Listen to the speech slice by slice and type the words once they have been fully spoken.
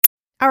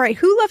All right,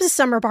 who loves a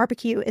summer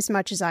barbecue as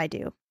much as I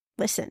do?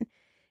 Listen,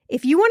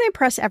 if you want to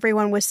impress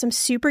everyone with some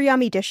super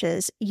yummy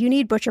dishes, you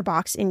need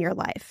ButcherBox in your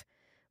life.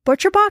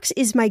 ButcherBox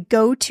is my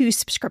go-to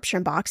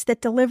subscription box that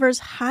delivers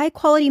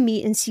high-quality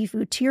meat and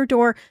seafood to your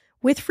door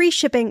with free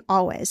shipping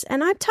always.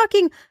 And I'm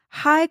talking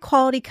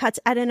high-quality cuts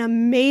at an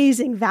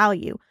amazing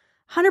value.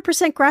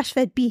 100%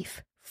 grass-fed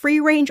beef,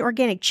 free-range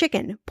organic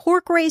chicken,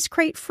 pork raised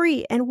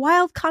crate-free, and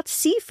wild-caught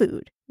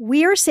seafood.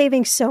 We are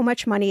saving so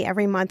much money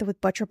every month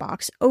with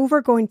ButcherBox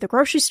over going to the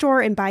grocery store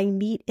and buying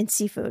meat and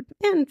seafood,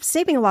 and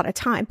saving a lot of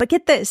time. But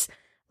get this,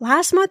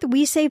 last month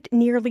we saved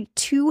nearly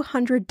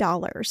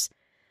 $200.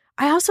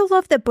 I also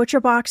love that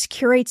ButcherBox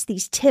curates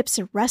these tips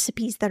and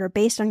recipes that are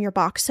based on your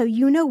box so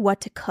you know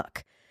what to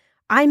cook.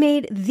 I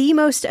made the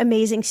most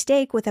amazing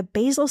steak with a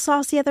basil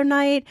sauce the other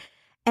night,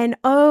 and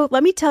oh,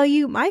 let me tell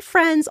you, my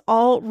friends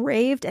all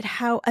raved at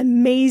how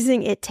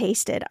amazing it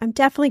tasted. I'm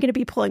definitely going to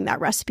be pulling that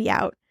recipe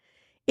out.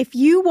 If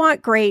you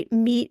want great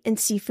meat and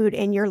seafood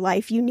in your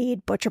life, you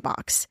need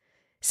ButcherBox.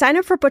 Sign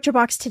up for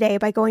ButcherBox today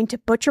by going to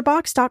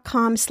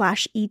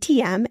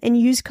butcherbox.com/ETM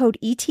and use code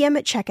ETM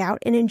at checkout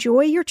and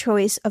enjoy your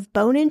choice of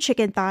bone-in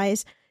chicken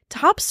thighs,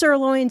 top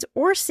sirloins,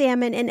 or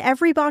salmon in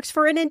every box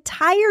for an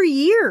entire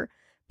year.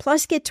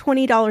 Plus, get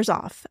 $20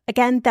 off.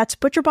 Again, that's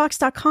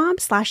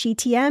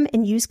butcherbox.com/ETM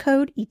and use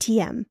code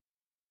ETM.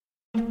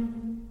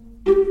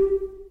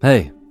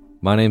 Hey,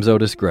 my name's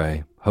Otis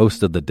Gray,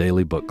 host of the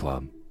Daily Book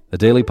Club, a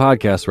daily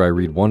podcast where I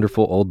read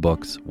wonderful old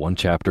books one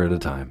chapter at a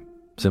time.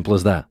 Simple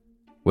as that.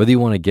 Whether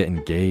you want to get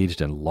engaged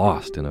and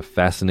lost in a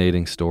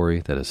fascinating story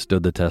that has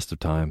stood the test of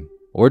time,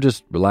 or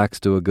just relax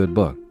to a good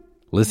book,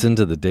 listen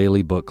to the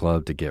Daily Book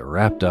Club to get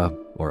wrapped up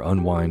or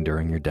unwind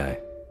during your day.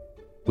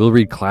 We'll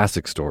read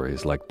classic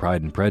stories like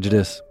Pride and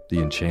Prejudice,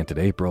 The Enchanted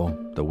April,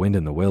 The Wind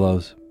in the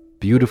Willows,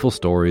 beautiful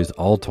stories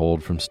all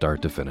told from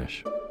start to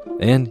finish.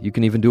 And you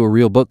can even do a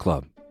real book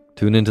club.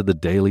 Tune into the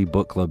Daily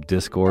Book Club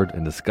Discord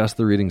and discuss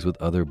the readings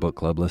with other book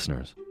club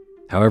listeners.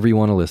 However you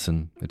want to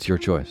listen, it's your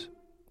choice.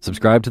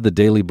 Subscribe to the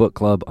Daily Book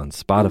Club on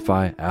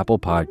Spotify, Apple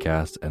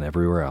Podcasts, and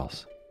everywhere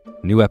else.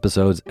 New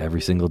episodes every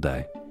single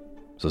day.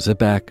 So sit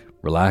back,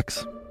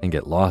 relax, and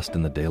get lost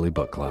in the Daily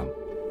Book Club.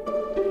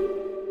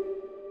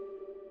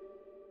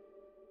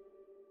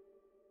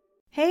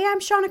 Hey, I'm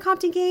Shauna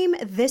Compton Game.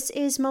 This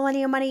is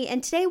Millennial Money,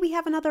 and today we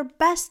have another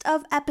best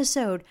of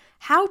episode,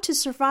 How to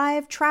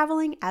Survive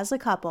Traveling as a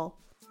Couple.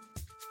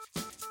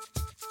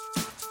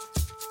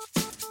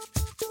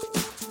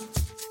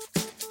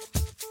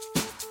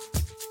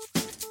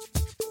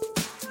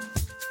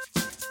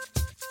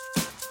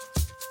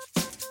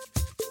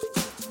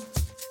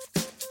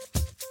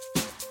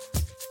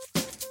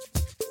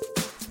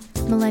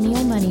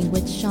 Millennial Money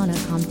with Shauna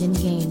Compton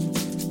Game.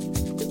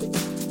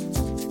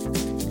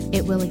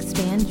 It will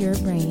expand your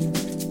brain.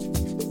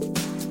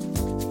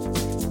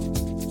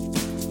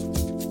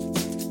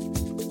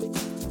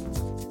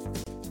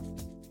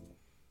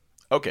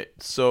 Okay,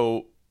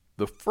 so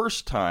the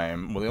first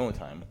time, well, the only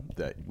time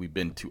that we've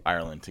been to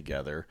Ireland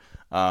together,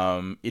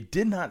 it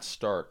did not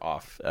start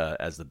off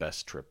as the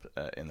best trip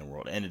in the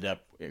world. It ended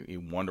up a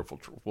wonderful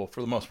trip. Well,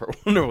 for the most part,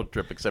 wonderful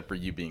trip, except for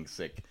you being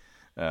sick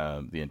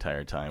the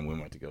entire time. We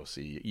went to go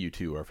see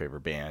U2, our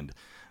favorite band,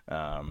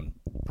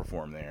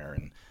 perform there,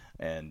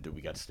 and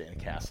we got to stay in a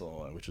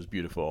castle, which was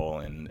beautiful,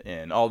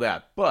 and all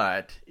that.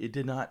 But it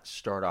did not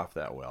start off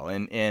that well.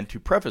 And to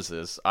preface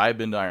this, I've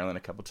been to Ireland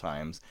a couple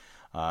times.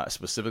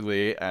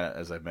 Specifically,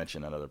 as I've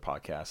mentioned on other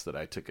podcasts, that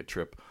I took a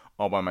trip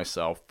all by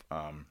myself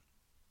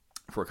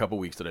for a couple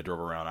weeks that I drove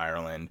around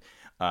Ireland.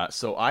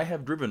 So I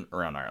have driven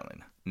around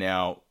Ireland.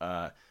 Now,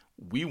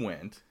 we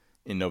went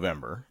in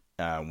November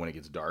when it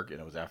gets dark,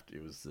 and it was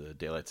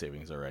daylight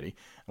savings already.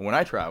 And when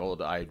I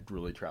traveled, I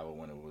really traveled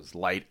when it was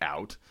light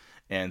out.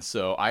 And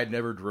so I had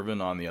never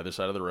driven on the other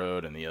side of the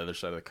road and the other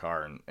side of the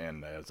car.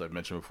 And as I've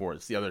mentioned before,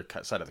 it's the other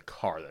side of the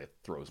car that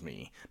throws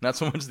me. Not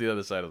so much the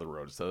other side of the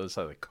road. It's the other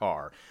side of the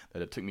car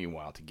that it took me a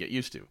while to get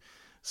used to.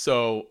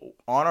 So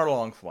on our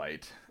long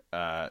flight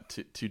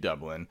to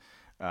Dublin,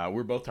 we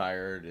were both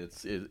tired.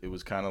 It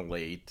was kind of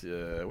late.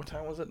 What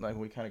time was it? Like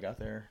we kind of got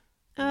there?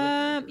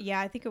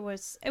 Yeah, I think it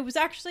was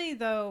actually,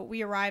 though,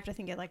 we arrived, I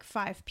think, at like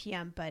 5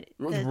 p.m., but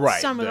the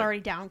sun was already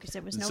down because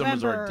it was November. The sun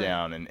was already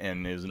down,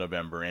 and it was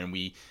November, and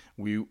we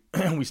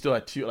still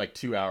had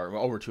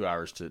over 2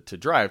 hours to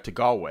drive to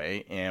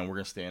Galway, and we're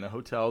going to stay in a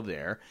hotel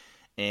there.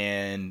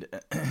 And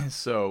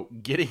so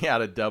getting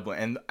out of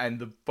Dublin, and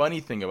the funny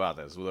thing about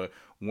this,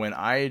 when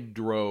I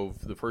drove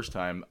the first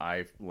time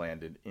I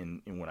landed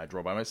when I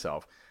drove by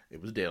myself,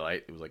 it was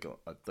daylight. It was like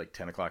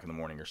 10 o'clock in the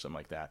morning or something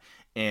like that.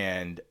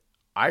 And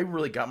I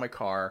really got my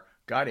car,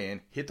 got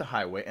in, hit the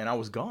highway, and I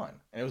was gone.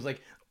 And it was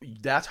like,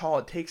 that's all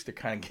it takes to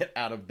kind of get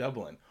out of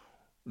Dublin.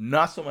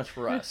 Not so much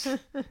for us.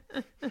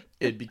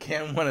 It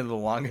became one of the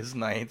longest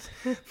nights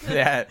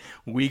that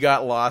we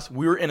got lost.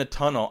 We were in a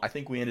tunnel. I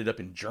think we ended up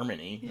in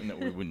Germany. No,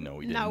 we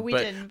didn't. No, we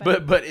didn't.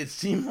 But it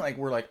seemed like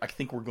I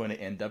think we're going to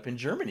end up in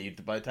Germany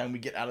by the time we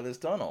get out of this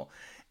tunnel.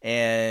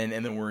 and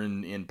then we're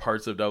in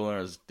parts of Dublin.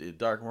 It was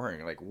dark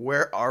morning. Like,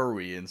 where are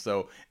we? And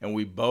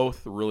we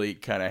both really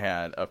kind of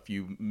had a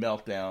few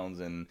meltdowns,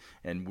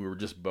 and we were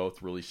just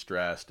both really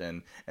stressed.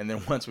 And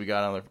then once we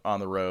got on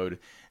the road,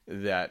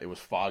 that it was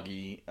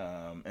foggy,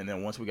 and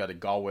then once we got to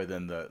Galway,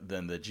 then the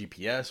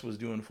GPS was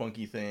doing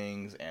funky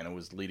things, and it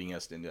was leading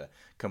us into a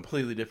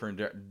completely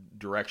different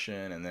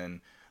direction. And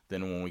then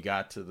when we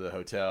got to the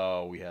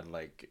hotel, we had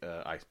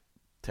I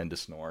tend to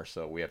snore,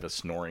 so we have a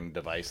snoring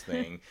device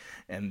thing,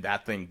 and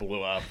that thing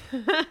blew up.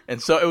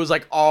 And so it was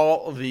like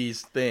all of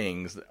these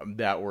things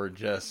that were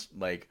just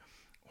like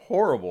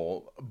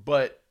horrible.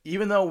 But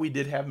even though we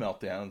did have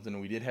meltdowns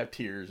and we did have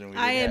tears, and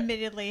I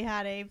admittedly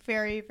had a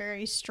very,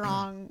 very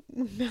strong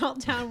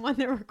meltdown, one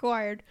that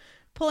required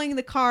pulling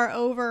the car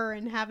over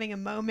and having a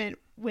moment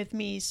with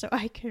me so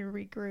I could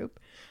regroup.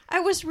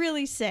 I was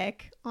really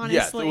sick,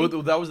 honestly.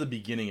 Yeah, that was the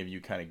beginning of you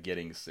kind of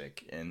getting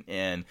sick, and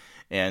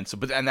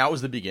that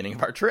was the beginning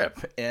of our trip.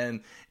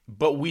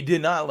 But we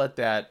did not let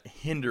that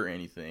hinder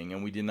anything,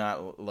 and we did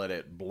not let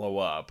it blow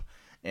up.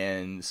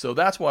 And so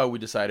that's why we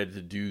decided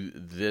to do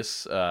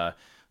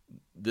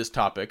this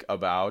topic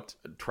about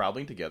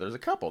traveling together as a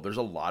couple. There's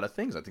a lot of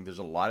things. I think there's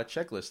a lot of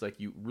checklists. Like,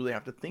 you really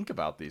have to think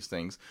about these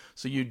things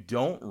so you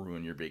don't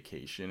ruin your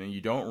vacation, and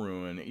you don't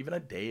ruin even a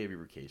day of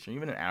your vacation,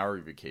 even an hour of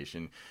your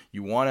vacation.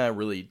 You want to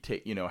really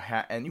take,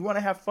 and you want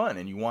to have fun,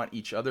 and you want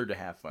each other to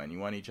have fun. You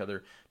want each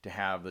other to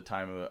have the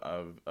time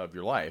of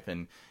your life.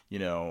 And,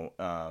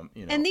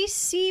 and these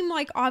seem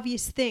like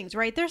obvious things,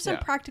 right? There's some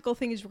practical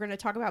things we're going to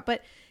talk about,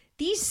 but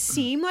these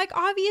seem like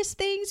obvious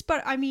things,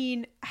 but I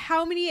mean,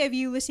 how many of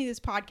you listening to this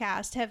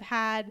podcast have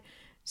had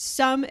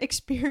some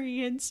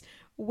experience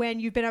when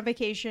you've been on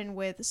vacation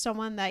with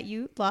someone that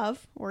you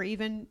love or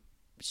even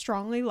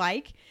strongly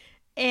like,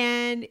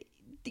 and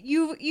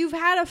you've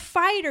had a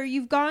fight, or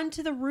you've gone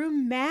to the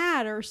room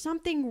mad, or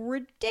something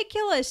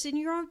ridiculous, and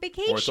you're on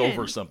vacation, or it's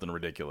over something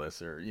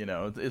ridiculous, or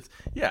it's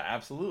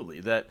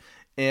absolutely that.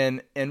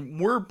 And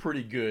we're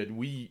pretty good.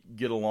 We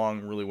get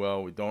along really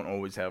well. We don't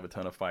always have a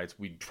ton of fights.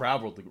 We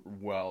travel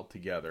well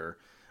together,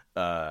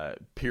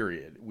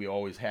 period. We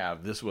always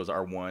have. This was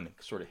our one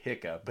sort of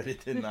hiccup, but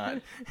it did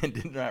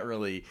not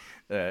really.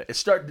 It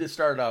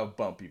started out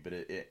bumpy, but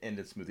it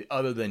ended smoothly.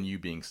 Other than you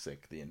being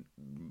sick the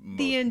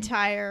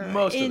entire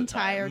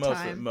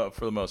time,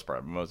 for the most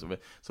part, most of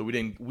it. So we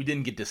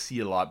didn't get to see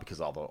it a lot,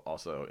 because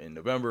also in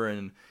November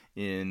and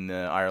in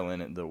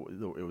Ireland,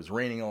 it was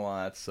raining a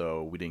lot,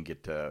 so we didn't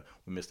get to.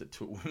 We missed a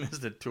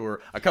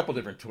tour, a couple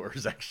different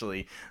tours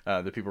actually.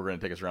 The people were going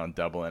to take us around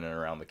Dublin and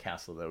around the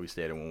castle that we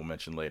stayed in, we'll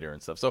mention later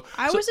and stuff. So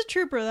I was a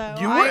trooper, though.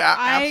 You were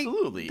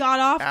absolutely. I got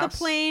off the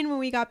plane when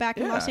we got back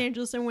in Los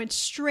Angeles and went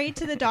straight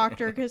to the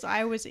doctor because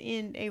I was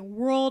in a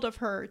world of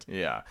hurt.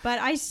 Yeah, but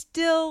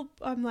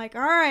I'm like,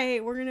 all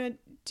right, we're gonna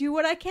do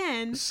what I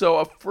can.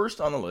 So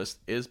first on the list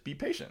is be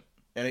patient.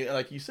 And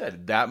like you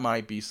said, that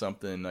might be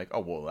something like, oh,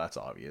 well, that's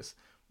obvious.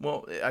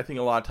 Well, I think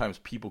a lot of times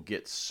people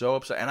get so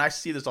upset, and I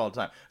see this all the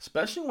time,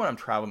 especially when I'm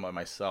traveling by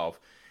myself,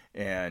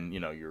 and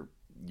you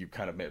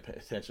kind of pay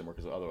attention more,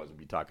 because otherwise we'd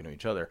be talking to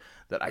each other.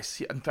 That I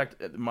see. In fact,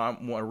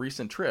 my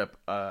recent trip,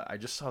 I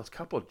just saw this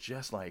couple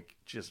just like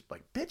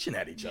bitching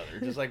at each other,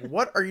 just like,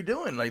 what are you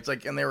doing? Like, it's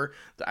like, and they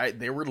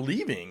were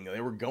leaving, they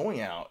were going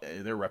out.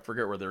 I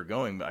forget where they were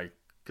going, but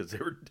because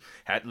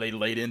they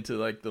laid into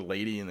like the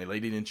lady, and they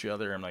laid into each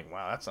other. I'm like,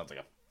 wow, that sounds like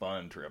a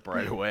fun trip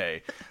right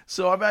away.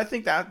 So I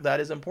think that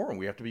is important.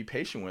 We have to be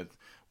patient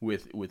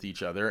with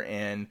each other.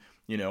 And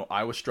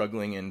I was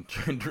struggling and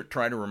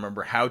trying to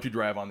remember how to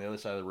drive on the other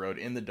side of the road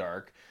in the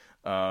dark.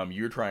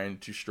 You're trying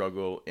to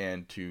struggle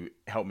and to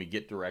help me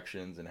get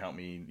directions and help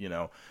me,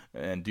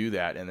 and do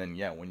that. And then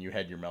when you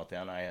had your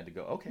meltdown, I had to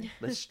go, okay,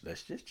 let's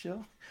just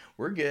chill.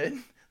 We're good.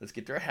 Let's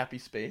get to our happy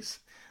space.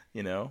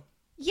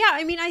 Yeah,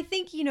 I mean, I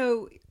think,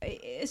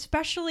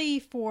 especially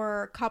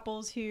for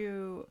couples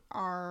who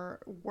are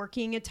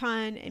working a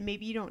ton and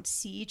maybe you don't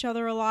see each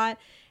other a lot,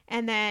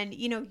 and then,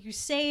 you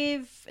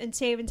save and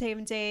save and save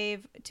and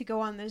save to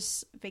go on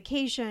this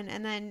vacation,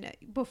 and then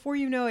before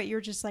you know it, you're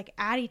just like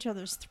at each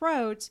other's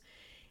throats.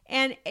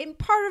 And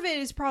part of it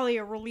is probably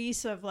a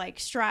release of like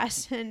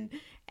stress and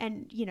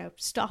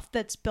stuff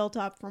that's built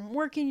up from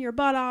working your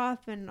butt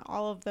off and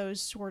all of those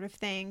sort of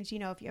things,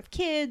 if you have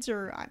kids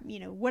or,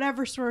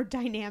 whatever sort of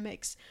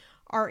dynamics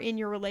are in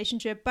your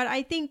relationship. But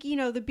I think,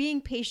 the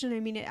being patient, I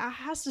mean, it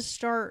has to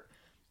start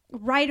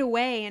right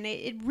away, and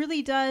it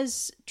really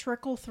does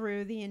trickle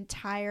through the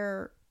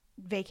entire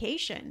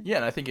vacation. Yeah,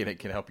 and I think it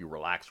can help you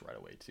relax right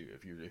away too.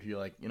 If you're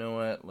like, you know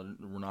what,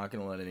 we're not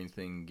going to let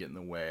anything get in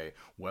the way,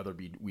 whether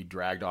we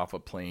dragged off a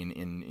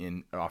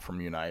plane off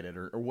from United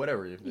or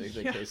whatever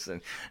the case.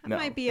 And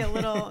might be a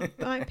little.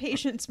 My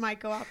patience might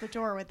go out the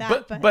door with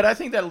that. But I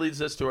think that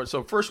leads us to it.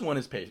 So first one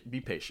is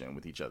be patient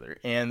with each other,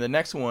 and the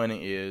next one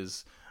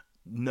is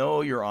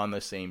know you're on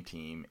the same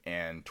team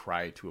and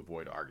try to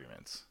avoid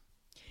arguments.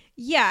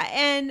 Yeah,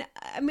 and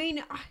I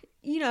mean,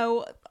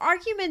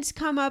 arguments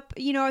come up,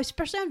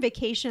 especially on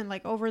vacation,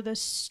 like over the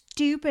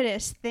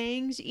stupidest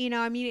things,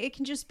 I mean, it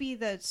can just be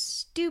the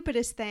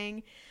stupidest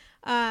thing.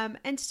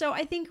 And so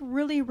I think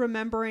really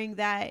remembering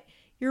that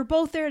you're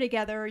both there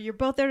together, you're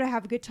both there to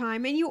have a good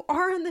time, and you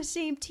are on the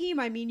same team.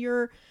 I mean,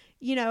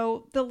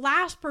 the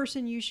last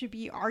person you should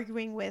be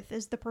arguing with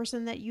is the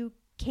person that you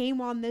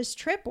came on this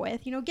trip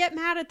with. Get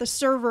mad at the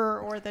server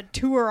or the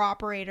tour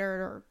operator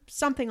or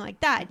something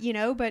like that,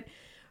 but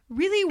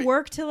really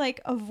work to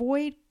like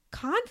avoid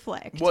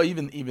conflict. Well,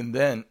 even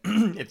then,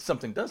 if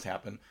something does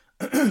happen,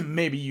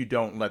 maybe you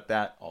don't let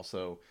that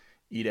also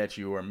eat at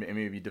you, or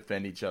maybe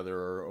defend each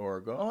other,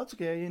 or go, oh, it's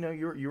okay,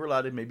 you're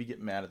allowed to maybe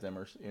get mad at them,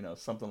 or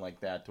something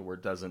like that, to where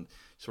it doesn't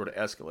sort of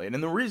escalate.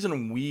 And the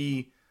reason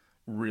we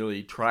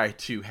really try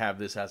to have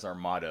this as our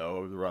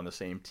motto, we're on the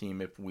same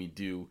team if we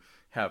do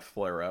have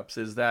flare-ups,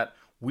 is that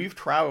we've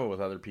traveled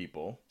with other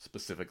people,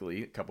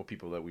 specifically a couple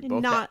people that we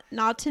both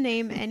not to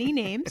name any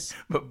names,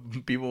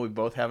 but people we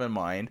both have in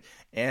mind,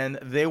 and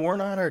they were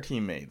not our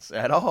teammates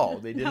at all.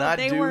 They did not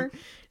do.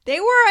 They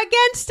were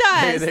against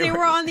us. They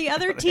were on the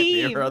other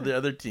team. They were on the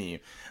other team,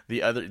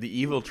 the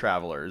evil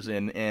travelers,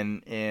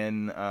 and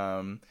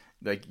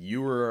like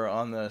you were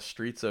on the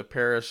streets of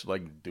Paris,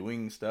 like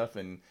doing stuff,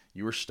 and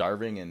you were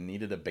starving and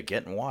needed a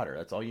baguette and water.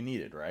 That's all you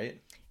needed,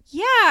 right?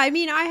 Yeah, I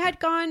mean, I had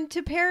gone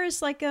to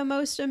Paris, like a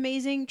most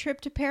amazing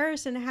trip to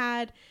Paris, and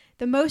had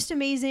the most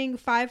amazing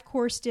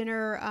 5-course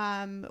dinner,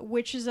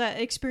 which is an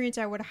experience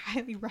I would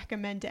highly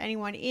recommend to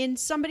anyone, in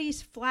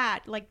somebody's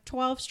flat, like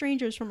 12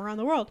 strangers from around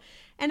the world.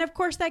 And of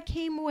course that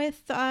came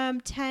with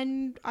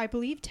 10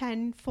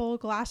 full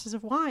glasses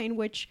of wine,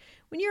 which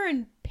when you're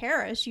in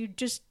Paris, you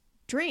just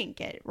drink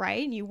it,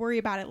 right? And you worry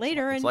about it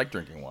later. It's like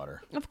drinking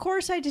water. Of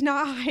course, I did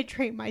not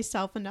hydrate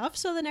myself enough.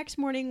 So the next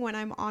morning when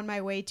I'm on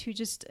my way to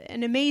just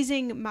an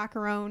amazing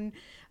macaron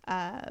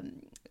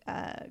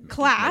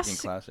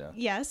class, yeah.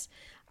 Yes,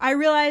 I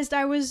realized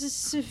I was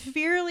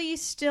severely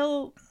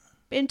still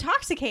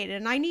intoxicated,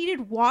 and I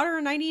needed water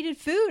and I needed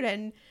food.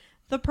 And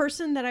the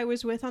person that I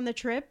was with on the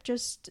trip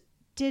just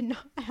did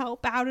not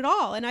help out at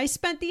all. And I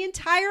spent the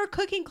entire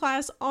cooking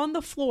class on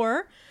the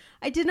floor.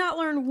 I did not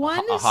learn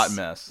a hot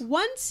mess.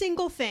 One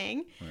single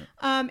thing.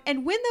 Right.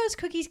 And when those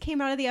cookies came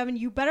out of the oven,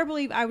 you better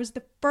believe I was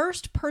the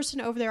first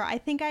person over there. I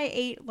think I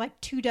ate like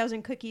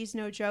 24 cookies,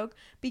 no joke,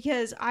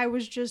 because I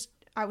was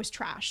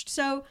trashed.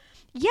 So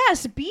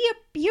yes, be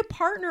a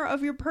partner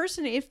of your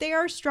person. If they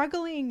are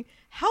struggling,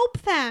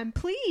 help them,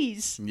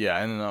 please.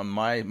 Yeah, and on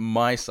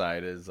my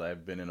side is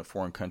I've been in a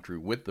foreign country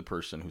with the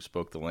person who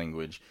spoke the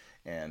language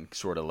and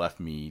sort of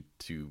left me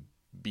to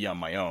be on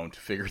my own to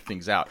figure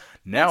things out.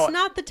 Now it's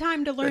not the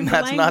time to learn the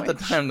language. That's not the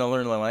time to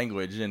learn the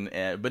language,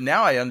 but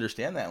now I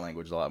understand that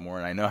language a lot more,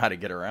 and I know how to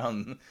get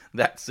around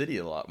that city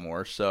a lot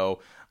more. So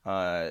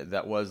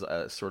that was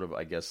a sort of,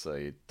 I guess,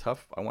 a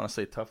tough. I want to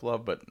say tough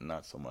love, but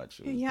not so much.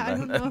 Yeah, I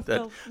don't know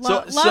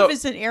if love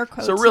is an air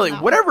quote. So really,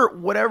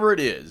 whatever it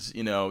is,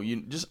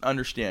 you just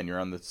understand you're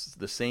on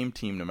the same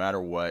team no matter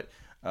what.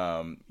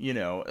 If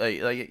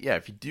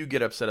you do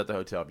get upset at the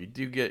hotel, if you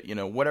do get,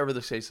 whatever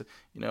the case,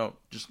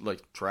 just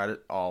like try to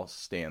all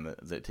stay in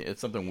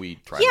it's something we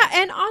try.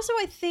 Yeah. And also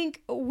I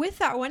think with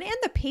that one, and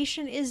the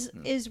patient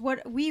is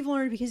what we've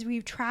learned, because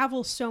we've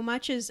traveled so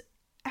much, is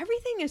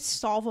everything is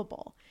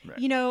solvable. Right.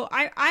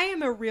 I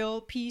am a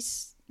real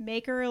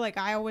peacemaker. Like,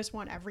 I always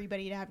want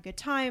everybody to have a good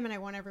time, and I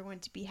want everyone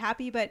to be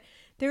happy, but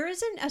there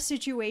isn't a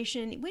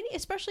situation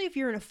especially if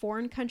you're in a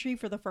foreign country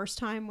for the first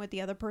time with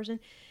the other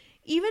person.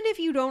 Even if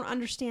you don't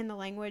understand the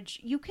language,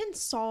 you can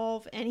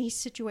solve any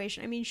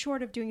situation. I mean,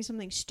 short of doing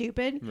something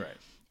stupid, right?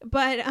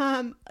 But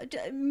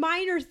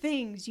minor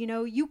things,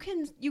 you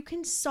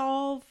can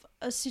solve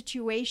a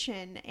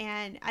situation,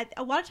 and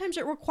a lot of times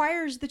it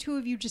requires the two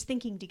of you just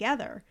thinking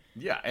together.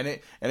 Yeah, and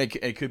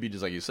it could be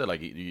just like you said,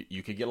 like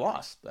you could get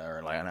lost,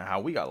 or like how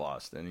we got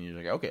lost, and you're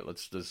like, okay,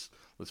 let's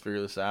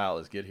figure this out.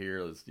 Let's get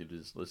here.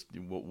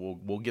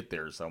 We'll get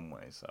there some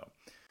way. So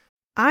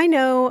I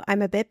know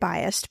I'm a bit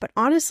biased, but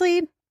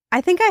honestly, I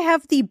think I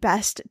have the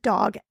best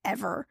dog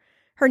ever.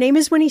 Her name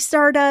is Winnie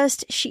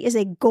Stardust. She is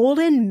a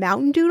golden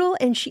mountain doodle,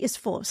 and she is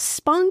full of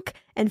spunk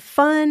and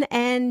fun,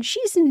 and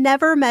she's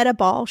never met a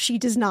ball she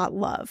does not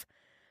love.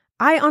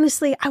 I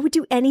would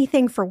do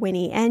anything for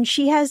Winnie, and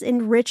she has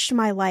enriched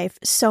my life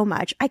so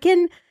much. I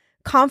can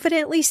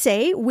confidently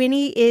say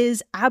Winnie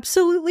is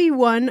absolutely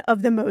one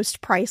of the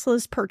most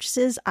priceless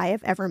purchases I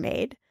have ever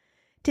made.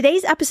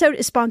 Today's episode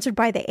is sponsored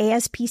by the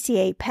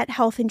ASPCA Pet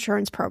Health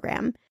Insurance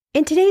Program.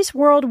 In today's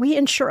world, we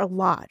insure a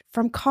lot,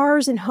 from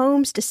cars and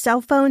homes to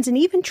cell phones and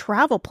even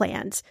travel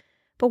plans.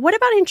 But what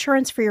about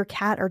insurance for your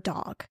cat or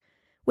dog?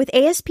 With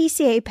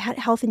ASPCA Pet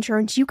Health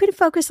Insurance, you can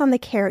focus on the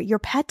care your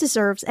pet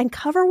deserves and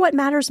cover what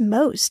matters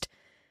most.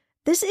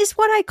 This is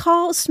what I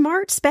call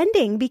smart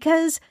spending,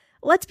 because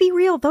let's be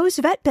real, those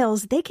vet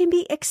bills, they can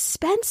be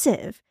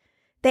expensive.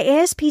 The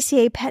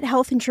ASPCA Pet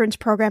Health Insurance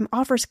Program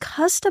offers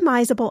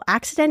customizable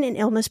accident and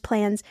illness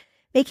plans,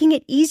 making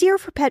it easier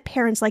for pet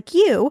parents like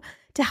you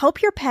to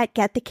help your pet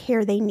get the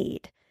care they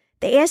need.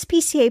 The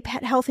ASPCA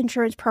Pet Health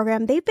Insurance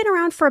Program, they've been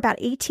around for about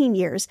 18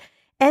 years,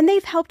 and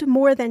they've helped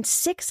more than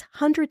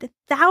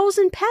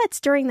 600,000 pets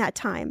during that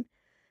time.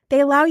 They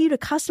allow you to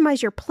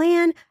customize your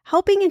plan,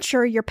 helping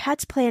ensure your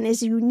pet's plan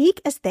is unique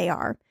as they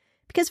are.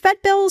 Because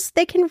vet bills,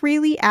 they can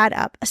really add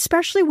up,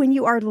 especially when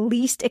you are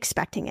least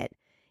expecting it.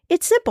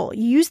 It's simple.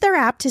 You use their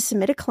app to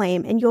submit a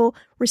claim and you'll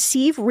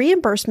receive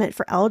reimbursement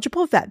for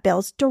eligible vet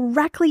bills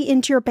directly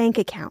into your bank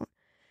account.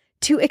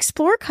 To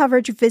explore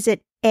coverage,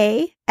 visit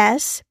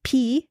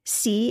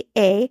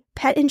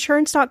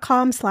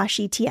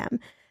aspcapetinsurance.com/ETM.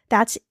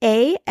 That's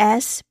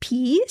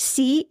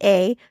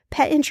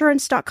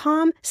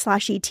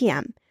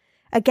aspcapetinsurance.com/ETM.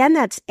 Again,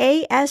 that's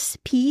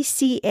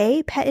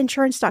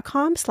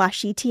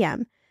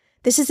aspcapetinsurance.com/ETM.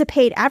 This is a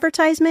paid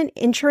advertisement.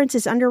 Insurance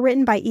is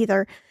underwritten by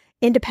either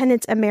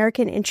Independence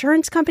American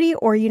Insurance Company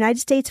or United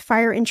States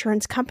Fire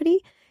Insurance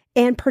Company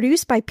and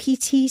produced by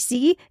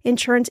PTC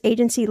Insurance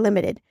Agency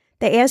Limited.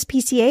 The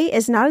ASPCA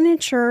is not an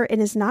insurer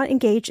and is not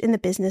engaged in the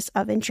business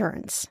of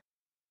insurance.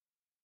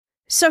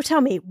 So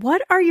tell me,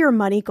 what are your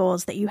money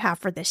goals that you have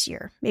for this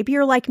year? Maybe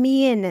you're like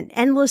me and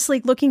endlessly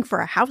looking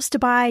for a house to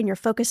buy and you're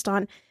focused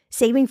on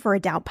saving for a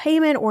down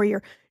payment, or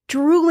you're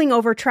drooling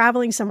over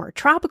traveling somewhere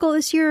tropical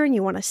this year and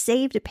you want to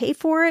save to pay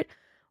for it,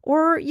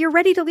 or you're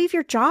ready to leave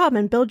your job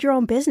and build your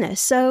own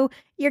business, so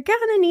you're going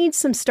to need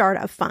some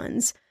startup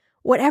funds.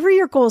 Whatever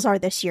your goals are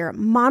this year,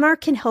 Monarch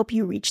can help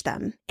you reach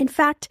them. In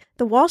fact,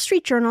 the Wall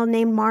Street Journal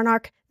named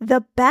Monarch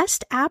the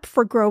best app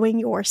for growing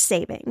your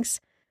savings.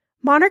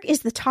 Monarch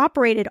is the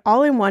top-rated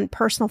all-in-one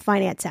personal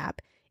finance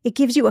app. It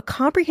gives you a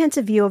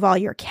comprehensive view of all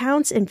your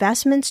accounts,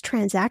 investments,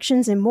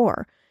 transactions, and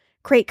more.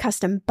 Create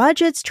custom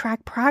budgets,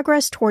 track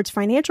progress towards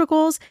financial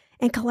goals,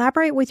 and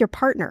collaborate with your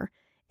partner.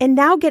 And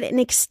now get an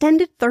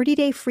extended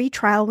 30-day free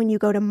trial when you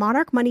go to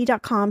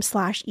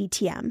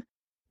monarchmoney.com/ETM.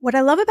 What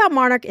I love about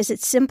Monarch is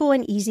its simple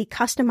and easy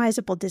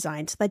customizable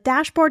design, so the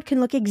dashboard can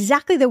look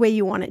exactly the way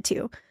you want it to.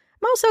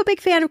 I'm also a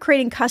big fan of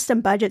creating custom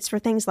budgets for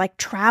things like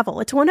travel.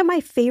 It's one of my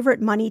favorite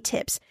money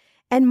tips,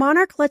 and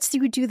Monarch lets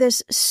you do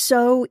this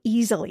so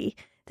easily.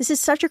 This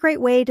is such a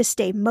great way to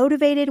stay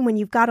motivated when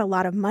you've got a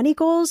lot of money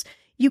goals.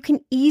 You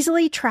can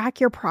easily track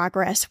your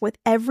progress with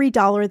every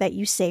dollar that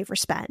you save or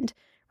spend.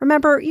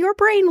 Remember, your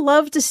brain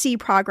loves to see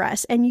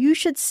progress, and you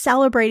should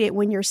celebrate it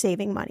when you're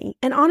saving money.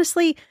 And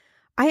honestly,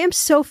 I am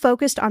so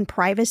focused on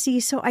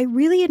privacy, so I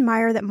really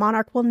admire that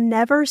Monarch will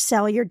never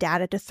sell your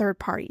data to third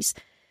parties.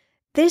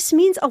 This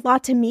means a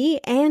lot to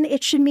me, and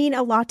it should mean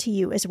a lot to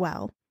you as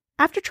well.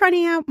 After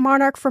trying out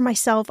Monarch for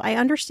myself, I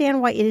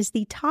understand why it is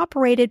the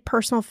top-rated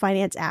personal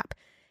finance app.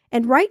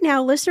 And right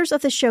now, listeners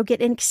of the show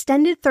get an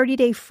extended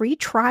 30-day free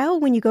trial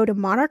when you go to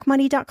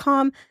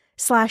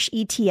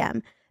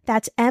monarchmoney.com/ETM.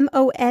 That's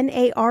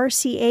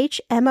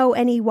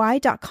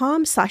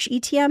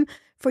monarchmoney.com/ETM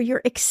for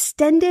your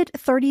extended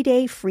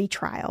 30-day free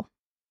trial.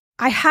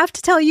 I have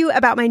to tell you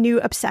about my new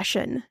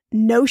obsession,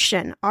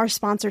 Notion, our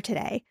sponsor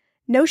today.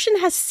 Notion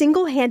has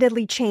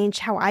single-handedly changed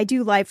how I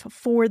do life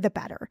for the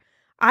better.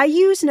 I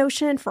use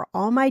Notion for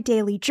all my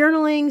daily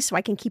journaling so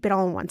I can keep it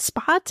all in one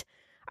spot.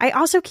 I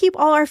also keep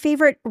all our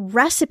favorite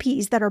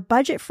recipes that are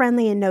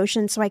budget-friendly in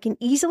Notion so I can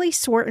easily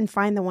sort and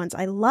find the ones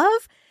I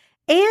love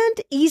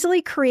and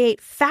easily create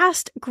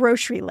fast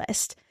grocery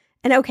list.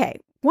 And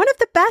okay, one of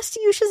the best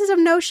uses of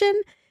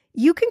Notion,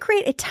 you can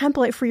create a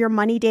template for your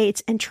money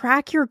dates and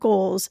track your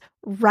goals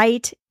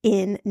right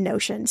in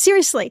Notion.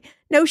 Seriously,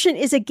 Notion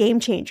is a game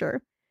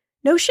changer.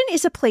 Notion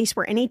is a place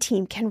where any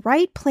team can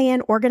write,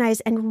 plan, organize,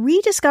 and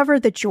rediscover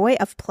the joy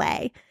of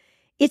play.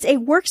 It's a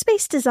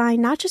workspace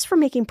designed not just for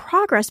making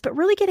progress, but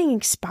really getting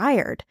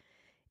inspired.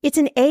 It's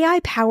an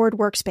AI-powered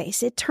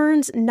workspace. It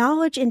turns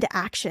knowledge into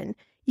action.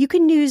 You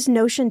can use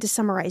Notion to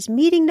summarize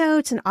meeting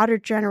notes and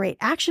auto-generate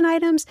action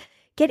items,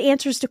 get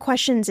answers to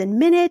questions in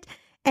minutes,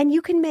 and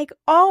you can make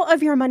all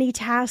of your money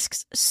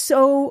tasks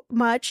so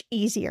much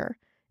easier.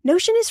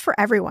 Notion is for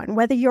everyone,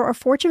 whether you're a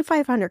Fortune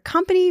 500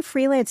 company,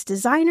 freelance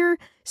designer,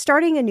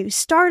 starting a new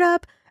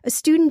startup, a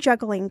student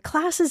juggling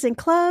classes and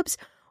clubs,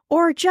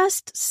 or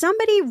just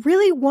somebody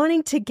really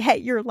wanting to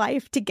get your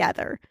life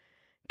together.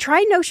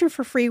 Try Notion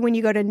for free when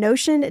you go to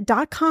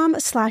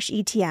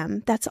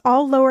notion.com/ETM. That's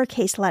all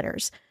lowercase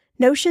letters.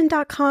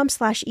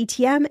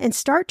 Notion.com/ETM and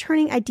start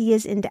turning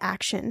ideas into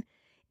action.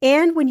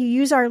 And when you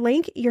use our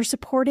link, you're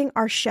supporting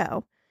our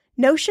show.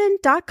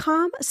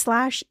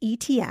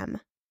 Notion.com/ETM.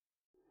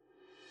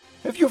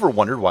 Have you ever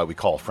wondered why we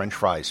call French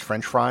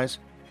fries,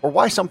 or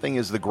why something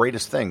is the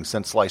greatest thing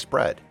since sliced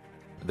bread?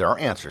 There are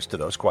answers to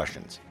those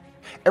questions.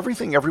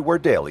 Everything Everywhere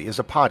Daily is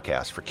a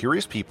podcast for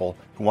curious people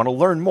who want to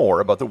learn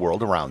more about the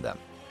world around them.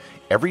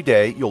 Every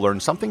day, you'll learn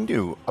something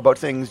new about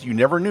things you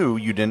never knew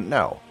you didn't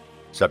know.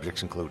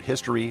 Subjects include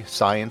history,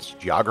 science,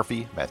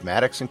 geography,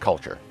 mathematics, and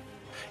culture.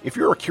 If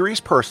you're a curious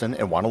person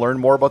and want to learn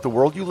more about the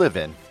world you live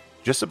in,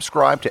 just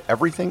subscribe to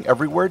Everything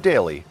Everywhere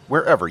Daily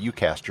wherever you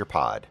cast your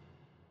pod.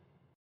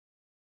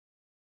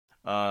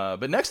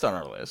 But next on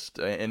our list,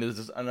 and this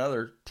is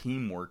another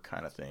teamwork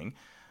kind of thing,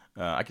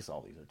 I guess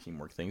all these are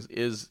teamwork things,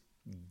 is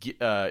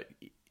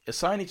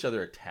assign each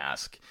other a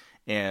task,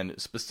 and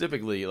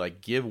specifically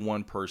like give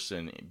one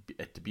person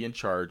to be in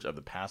charge of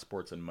the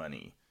passports and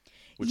money.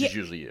 which is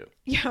usually you.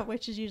 Yeah,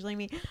 which is usually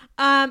me.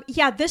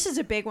 This is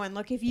a big one.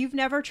 Look, if you've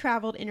never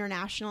traveled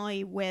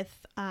internationally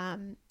with a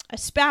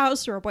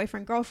spouse or a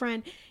boyfriend,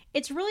 girlfriend,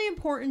 it's really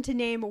important to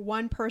name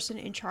one person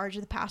in charge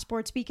of the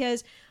passports,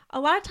 because a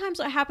lot of times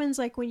what happens,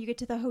 like when you get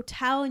to the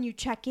hotel and you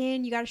check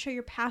in, you got to show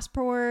your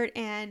passport,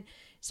 and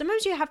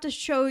sometimes you have to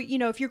show,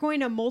 if you're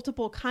going to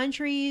multiple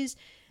countries,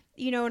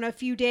 in a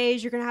few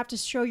days, you're going to have to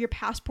show your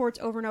passports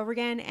over and over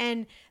again.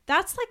 And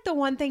that's like the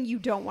one thing you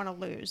don't want to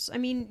lose. I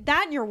mean,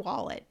 that and your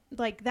wallet,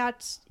 like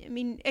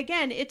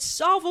again, it's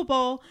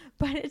solvable,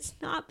 but it's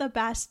not the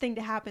best thing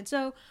to happen.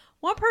 So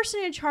one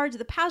person in charge of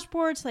the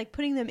passports, like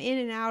putting them in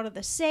and out of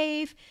the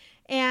safe.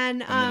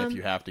 And then if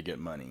you have to get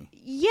money.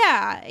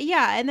 Yeah.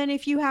 And then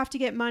if you have to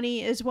get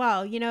money as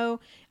well,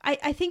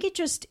 I think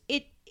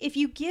if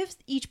you give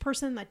each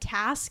person the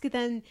task,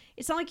 then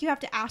it's not like you have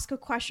to ask a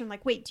question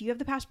like, wait, do you have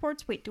the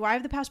passports? Wait, do I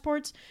have the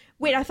passports?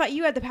 Wait, I thought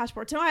you had the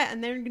passports. No,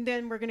 and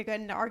then we're going to go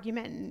into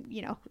argument,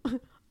 and,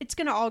 it's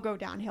going to all go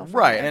downhill.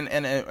 Right.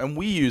 And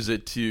we use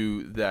it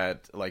to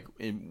that, like,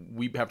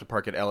 we have to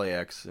park at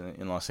LAX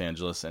in Los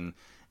Angeles,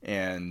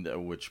 and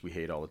which we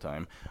hate all the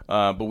time.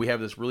 But we have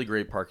this really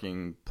great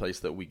parking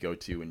place that we go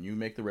to, and you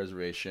make the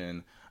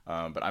reservation.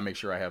 But I make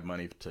sure I have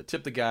money to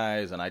tip the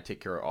guys, and I take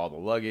care of all the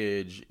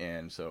luggage.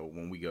 And so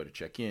when we go to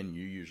check in,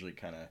 you usually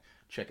kind of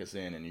check us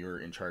in, and you're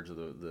in charge of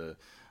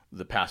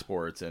the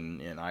passports,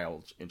 and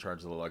I'll in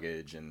charge of the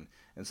luggage. And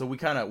so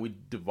we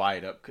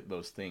divide up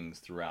those things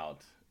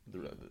throughout.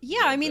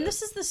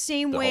 This is the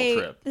same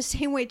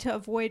way to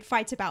avoid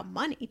fights about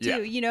money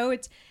too. Yeah.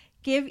 It's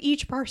give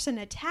each person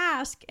a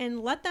task and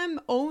let them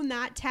own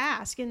that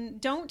task,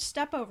 and don't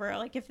step over it.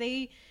 Like if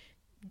they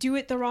do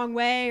it the wrong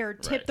way or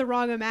tip the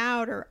wrong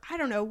amount, or I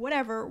don't know,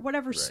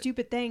 whatever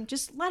stupid thing,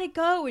 just let it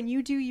go, and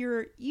you do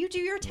your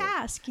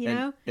task,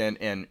 know? And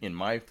in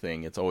my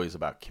thing, it's always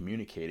about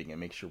communicating and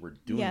make sure we're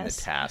doing the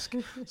task.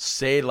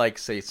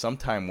 say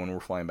sometime when we're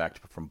flying back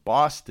from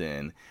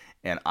Boston,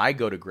 and I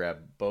go to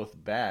grab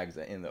both bags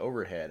in the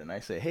overhead, and I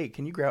say, hey,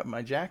 can you grab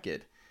my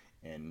jacket?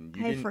 And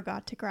I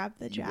forgot to grab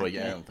the jacket. Well,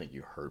 yeah, I don't think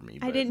you heard me.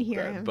 I didn't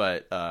hear him.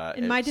 But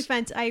in my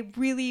defense, I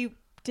really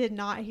did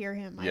not hear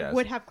him. I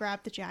would have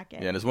grabbed the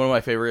jacket. Yeah, and it's one of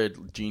my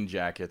favorite jean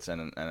jackets,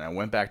 and I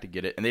went back to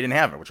get it, and they didn't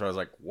have it, which I was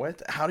like,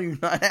 what? How do you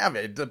not have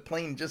it? The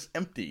plane just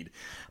emptied.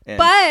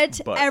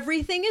 But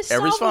everything is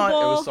solvable. Fine. It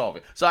was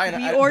solvable. So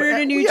I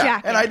ordered a new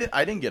jacket. And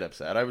I didn't get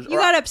upset. I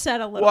got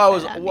upset a little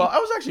bit. I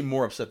was actually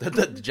more upset that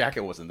the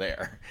jacket wasn't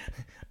there.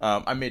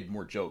 I made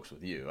more jokes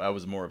with you. I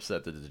was more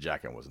upset that the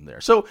jacket wasn't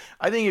there. So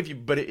I think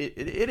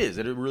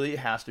it really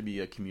has to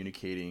be a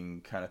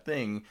communicating kind of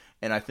thing.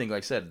 And I think,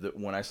 like I said, that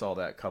when I saw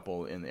that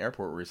couple in the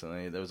airport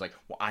recently, it was like,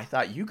 well, I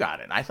thought you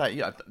got it. I thought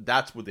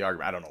that's what the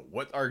argument. I don't know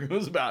what the argument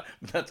was about,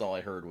 but that's all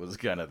I heard was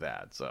kind of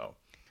that. So.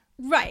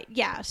 Right.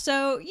 Yeah.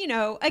 So,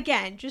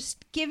 again,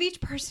 just give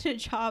each person a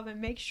job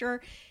and make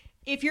sure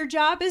if your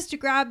job is to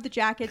grab the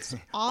jackets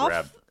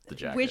off.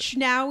 Which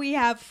now we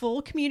have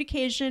full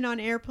communication on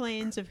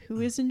airplanes of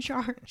who is in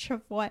charge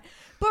of what.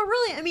 But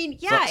really, I mean,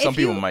 some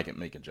people might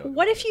make a joke.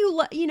 What if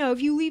you,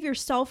 if you leave your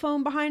cell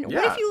phone behind?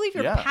 What if you leave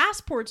your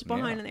passports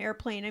behind on the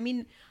airplane? I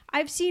mean,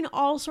 I've seen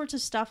all sorts of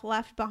stuff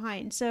left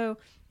behind. So,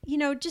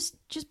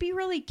 just be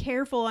really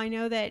careful. I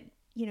know that,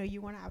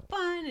 you want to have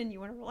fun and you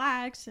want to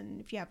relax,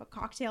 and if you have a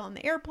cocktail on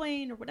the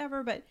airplane or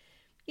whatever, but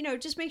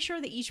just make sure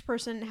that each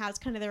person has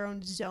kind of their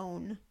own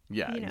zone.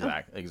 Yeah,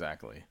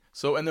 exactly.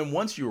 So, and then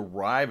once you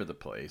arrive at the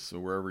place or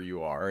wherever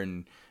you are,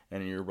 and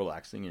you're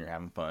relaxing and you're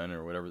having fun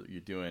or whatever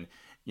you're doing,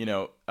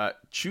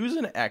 choose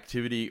an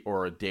activity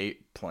or a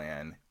date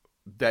plan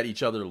that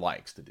each other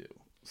likes to do.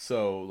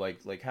 So,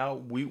 like how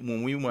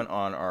when we went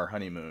on our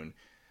honeymoon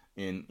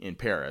in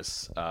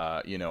Paris,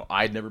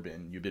 I'd never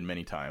been. You've been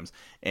many times,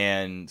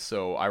 and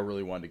so I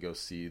really wanted to go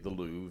see the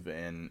Louvre,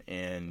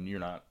 and you're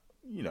not.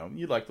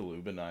 You like the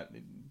Louvre, but not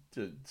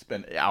to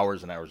spend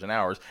hours and hours and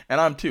hours.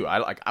 And I'm too.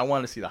 I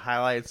want to see the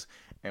highlights,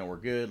 and we're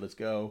good. Let's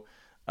go.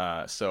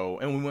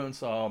 And we went and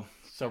saw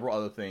several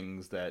other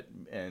things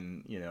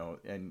and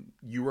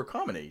you were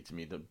accommodating to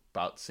me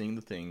about seeing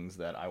the things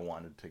that I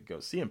wanted to go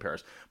see in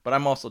Paris. But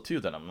I'm also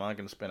too that I'm not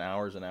going to spend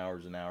hours and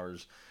hours and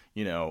hours,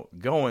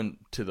 going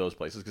to those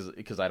places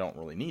because I don't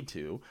really need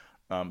to.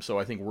 So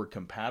I think we're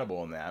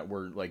compatible in that.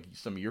 We're like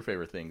some of your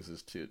favorite things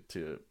is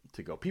to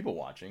go people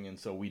watching, and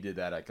so we did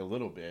that like a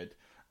little bit.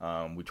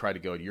 We tried to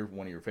go to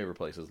one of your favorite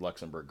places,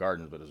 Luxembourg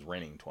Gardens, but it was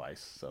raining twice,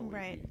 so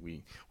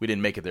we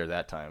didn't make it there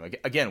that time.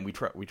 Again,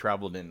 we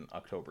traveled in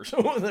October, so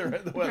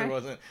the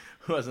weather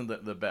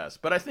wasn't the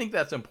best. But I think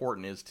that's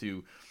important is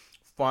to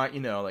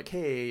find like,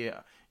 hey,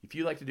 if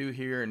you like to do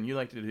here and you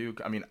like to do,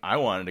 I mean, I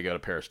wanted to go to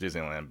Paris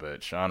Disneyland, but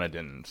Shauna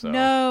didn't. So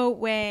no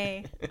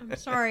way. I'm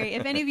sorry.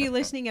 If any of you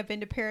listening have been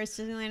to Paris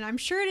Disneyland, I'm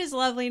sure it is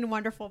lovely and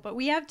wonderful, but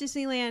we have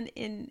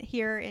Disneyland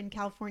here in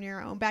California,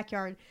 our own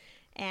backyard.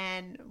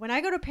 And when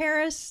I go to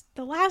Paris,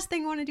 the last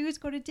thing I want to do is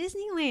go to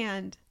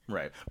Disneyland.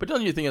 Right. But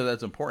don't you think that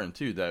that's important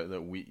too,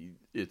 that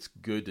it's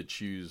good to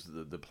choose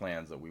the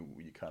plans that we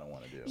kind of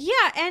want to do?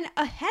 Yeah, and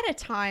ahead of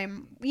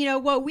time, you know,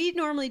 what we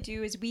normally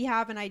do is we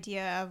have an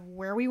idea of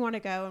where we want to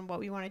go and what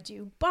we want to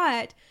do.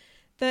 But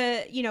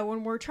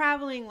when we're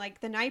traveling,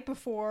 like the night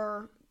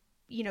before,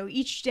 you know,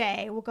 each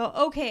day we'll go,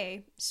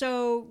 okay,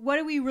 so what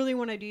do we really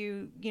want to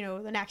do, you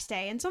know, the next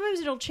day? And sometimes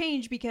it'll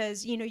change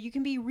because, you know, you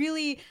can be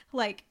really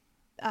like,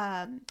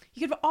 you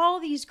could have all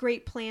these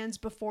great plans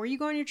before you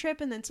go on your trip,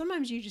 and then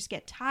sometimes you just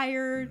get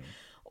tired,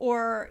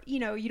 or, you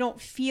know, you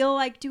don't feel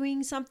like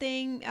doing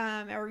something,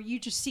 or you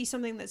just see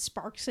something that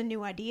sparks a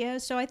new idea.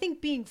 So I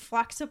think being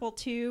flexible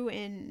too,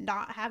 and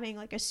not having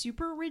like a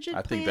super rigid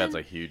plan. I think that's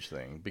a huge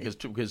thing because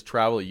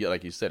travel,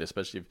 like you said,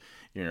 especially if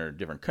you're in a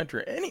different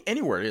country,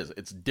 anywhere it is,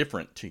 it's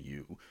different to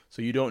you.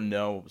 So you don't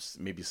know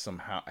maybe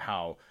somehow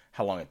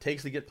how long it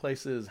takes to get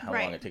places, how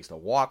long it takes to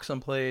walk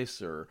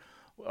someplace, or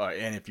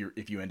and if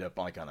you end up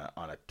like on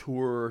a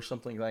tour or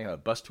something like that, a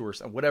bus tour,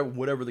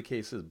 whatever the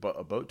case is,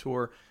 a boat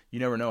tour, you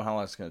never know how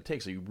long it's going to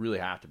take. So you really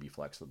have to be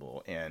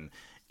flexible and,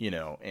 you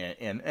know,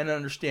 and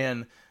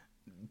understand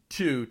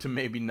too, to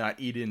maybe not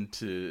eat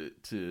into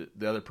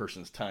the other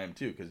person's time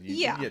too, because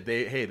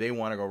they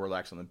want to go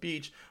relax on the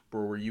beach,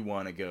 or where you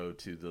want to go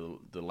to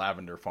the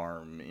lavender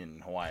farm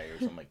in Hawaii or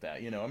something like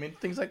that. You know, I mean,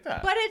 things like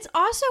that. But it's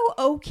also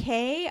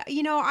okay.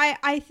 You know,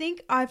 I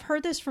think I've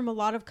heard this from a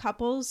lot of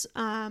couples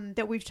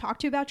that we've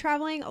talked to about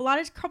traveling. A lot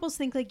of couples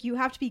think like you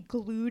have to be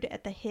glued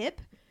at the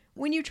hip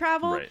when you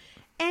travel. Right.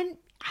 And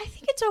I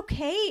think it's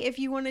okay if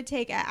you want to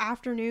take an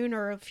afternoon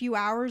or a few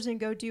hours and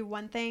go do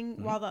one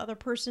thing while the other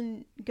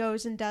person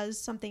goes and does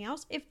something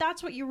else. If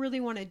that's what you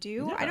really want to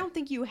do, I don't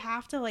think you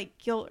have to like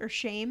guilt or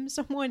shame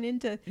someone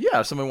into.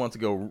 Yeah, if somebody wants to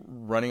go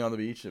running on the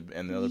beach and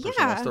the other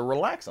person wants to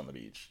relax on the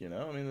beach, you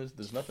know, I mean,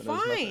 there's nothing.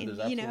 Fine, there's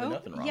absolutely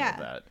nothing wrong with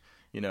that.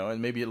 You know,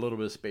 and maybe a little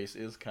bit of space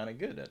is kind of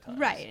good at times.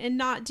 Right, and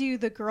not do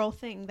the girl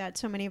thing that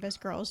so many of us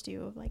girls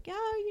do of like,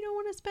 oh, you don't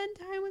want to spend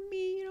time with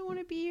me, you don't want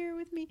to be here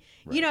with me,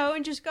 you know,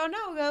 and just go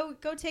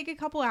take a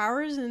couple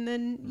hours and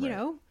then, you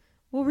know,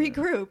 we'll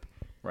regroup.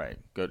 Right,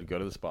 go to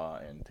the spa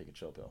and take a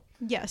chill pill.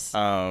 Yes.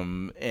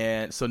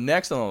 And so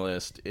next on the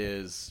list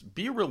is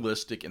be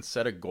realistic and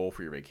set a goal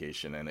for your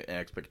vacation and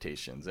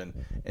expectations.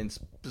 And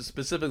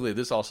specifically,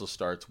 this also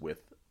starts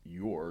with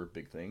your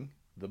big thing,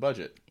 the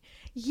budget.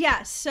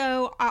 Yes.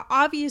 So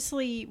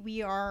obviously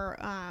we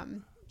are,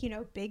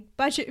 big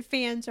budget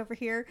fans over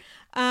here.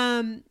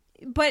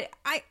 But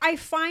I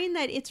find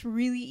that it's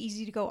really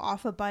easy to go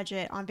off a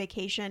budget on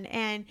vacation.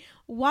 And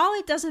while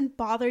it doesn't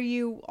bother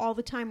you all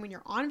the time when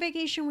you're on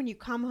vacation, when you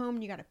come home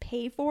and you got to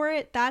pay for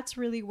it, that's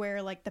really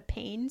where like the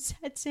pain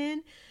sets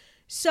in.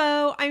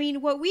 So, I mean,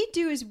 what we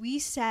do is we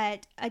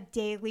set a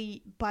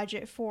daily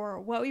budget for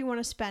what we want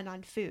to spend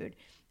on food.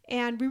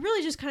 And we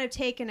really just kind of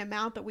take an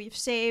amount that we've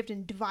saved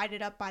and divide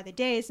it up by the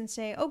days and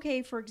say,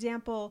 okay, for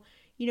example,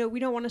 you know, we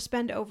don't want to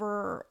spend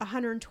over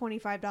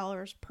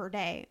 $125 per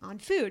day on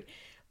food.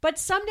 But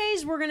some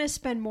days we're going to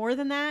spend more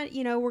than that.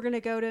 You know, we're going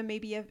to go to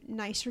maybe a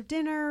nicer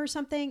dinner or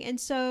something. And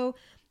so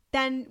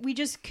then we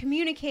just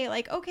communicate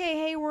like, okay,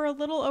 hey, we're a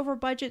little over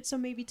budget. So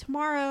maybe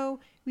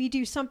tomorrow we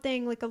do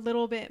something like a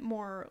little bit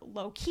more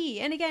low key.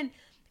 And again,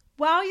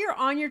 while you're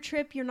on your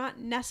trip, you're not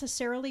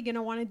necessarily going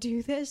to want to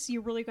do this.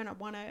 You're really going to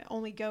want to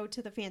only go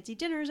to the fancy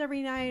dinners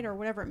every night or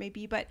whatever it may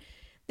be. But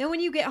then when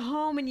you get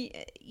home and,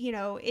 you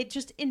know, it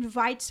just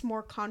invites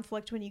more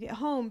conflict when you get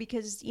home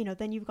because, you know,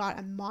 then you've got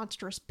a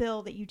monstrous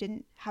bill that you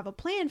didn't have a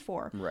plan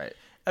for. Right.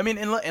 I mean,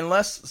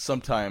 unless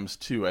sometimes,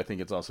 too, I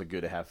think it's also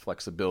good to have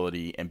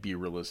flexibility and be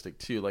realistic,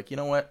 too. Like, you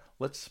know what?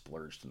 Let's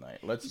splurge tonight.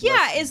 Let's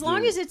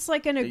long as it's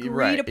like an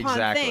agreed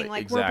upon thing.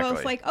 Like, we're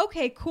both like,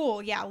 okay,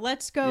 cool. Yeah,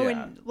 let's go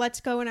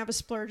and have a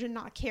splurge and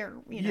not care,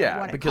 you know,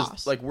 what it costs.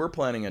 Because, like, we're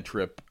planning a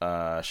trip.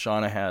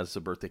 Shauna has a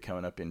birthday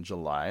coming up in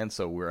July, and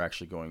so we're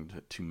actually going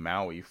to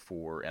Maui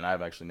and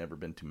I've actually never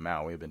been to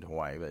Maui. I've been to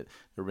Hawaii, but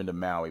never been to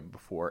Maui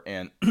before,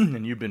 and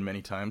and you've been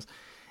many times.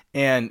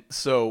 And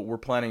so we're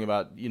planning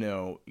about, you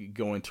know,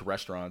 going to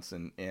restaurants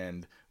and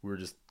we were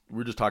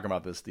just talking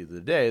about this the other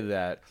day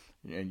that,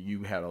 and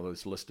you had all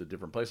this list of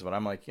different places, but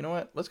I'm like, you know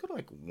what, let's go to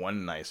like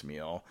one nice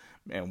meal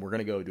and we're going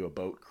to go do a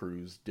boat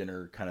cruise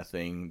dinner kind of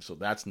thing. So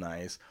that's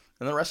nice.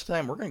 And the rest of the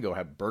time we're going to go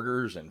have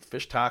burgers and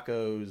fish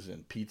tacos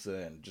and pizza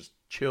and just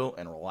chill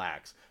and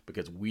relax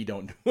because we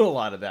don't do a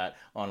lot of that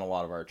on a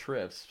lot of our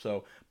trips.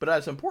 So, but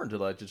it's important to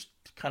like just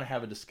kind of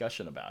have a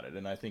discussion about it.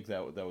 And I think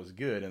that was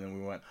good. And then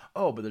we went,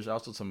 oh, but there's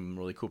also some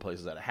really cool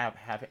places that have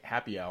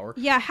happy hour.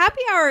 Yeah. Happy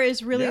hour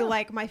is really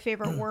like my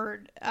favorite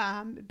word.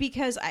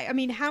 Because I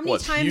mean, how many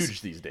times it's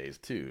huge these days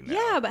too. Now.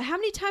 Yeah. But how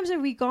many times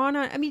have we gone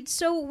on? I mean,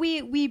 so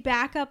we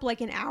back up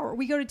like an hour,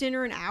 we go to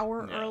dinner an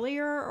hour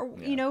earlier, or,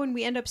 you know, and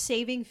we end up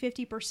saving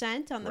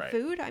 50% on the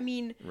food. I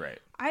mean,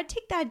 I'd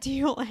take that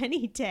deal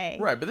any day.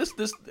 Right, but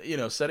this you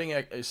know, setting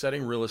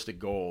realistic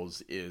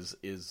goals is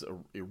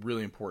a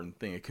really important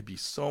thing. It could be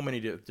so many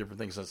different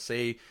things. Let's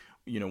say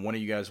one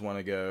of you guys want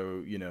to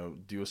go,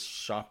 do a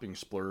shopping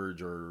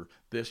splurge or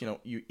this,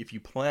 if you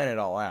plan it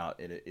all out,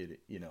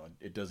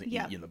 it doesn't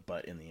eat you in the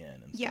butt in the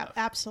end. And yeah, stuff.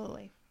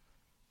 Absolutely.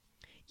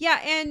 Yeah.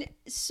 And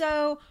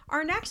so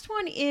our next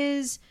one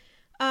is,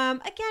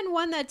 again,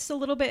 one that's a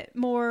little bit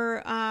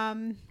more,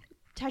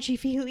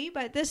 touchy-feely,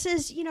 but this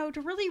is,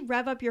 to really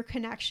rev up your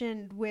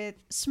connection with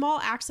small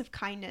acts of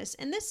kindness.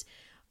 And this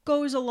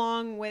goes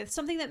along with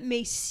something that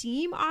may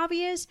seem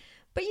obvious,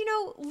 but,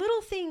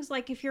 little things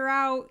like if you're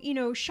out,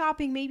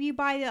 shopping, maybe you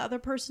buy the other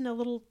person a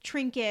little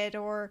trinket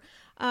or,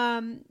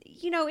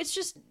 it's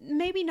just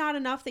maybe not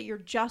enough that you're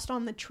just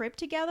on the trip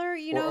together,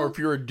 or if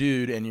you're a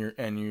dude and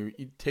you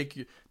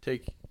take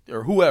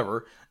or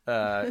whoever,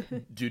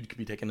 dude could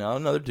be taking out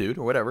another dude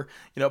or whatever,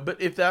 but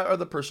if that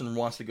other person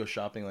wants to go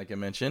shopping, like I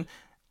mentioned,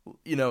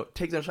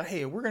 take them,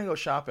 hey, we're going to go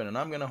shopping and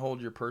I'm going to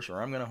hold your purse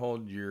or I'm going to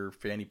hold your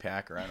fanny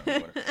pack or I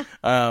don't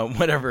know,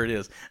 whatever it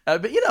is.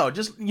 But,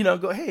 just,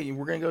 go, hey,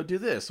 we're going to go do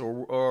this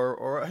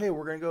or, hey,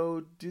 we're going to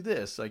go do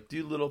this, like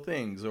do little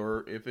things.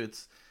 Or if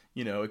it's,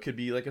 it could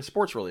be like a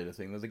sports related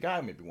thing that the guy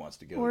maybe wants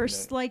to go. Or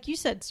like you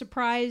said,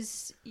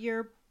 surprise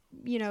your,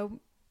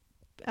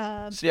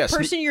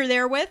 person you're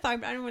there with. I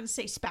don't want to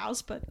say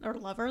spouse, or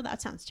lover.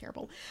 That sounds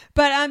terrible.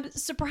 But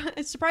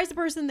surprise the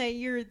person that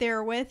you're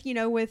there with.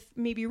 With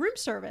maybe room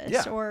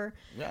service or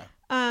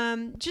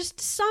just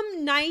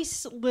some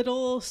nice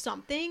little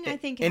something. I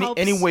think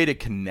helps. Any way to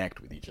connect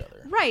with each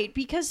other, right?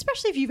 Because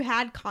especially if you've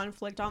had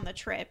conflict on the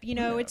trip,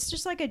 it's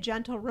just like a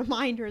gentle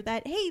reminder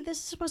that hey, this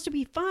is supposed to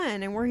be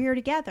fun and we're here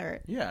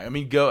together. Yeah, you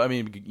can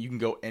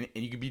go and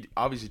you could be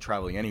obviously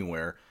traveling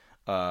anywhere.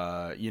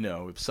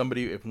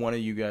 If one of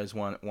you guys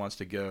wants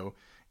to go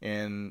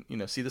and,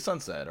 see the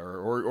sunset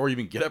or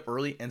even get up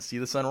early and see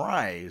the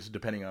sunrise,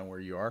 depending on where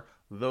you are,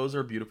 those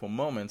are beautiful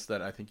moments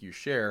that I think you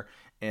share.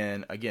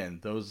 And again,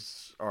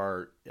 those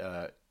are,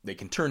 they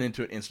can turn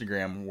into an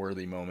Instagram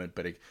worthy moment,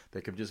 but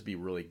they could just be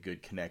really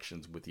good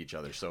connections with each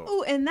other. So,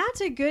 oh, and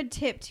that's a good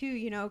tip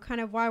too,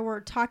 kind of why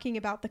we're talking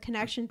about the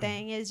connection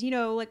thing is,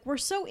 like we're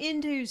so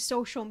into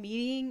social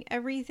meeting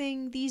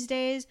everything these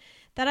days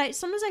that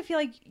sometimes I feel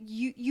like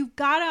you've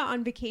gotta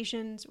on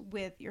vacations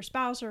with your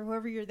spouse or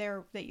whoever you're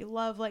there that you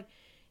love, like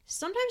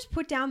sometimes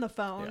put down the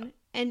phone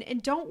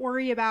and don't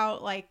worry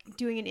about like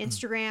doing an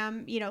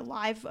Instagram,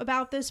 live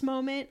about this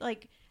moment.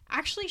 Like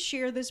actually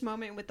share this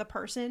moment with the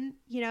person,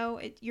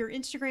 your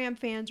Instagram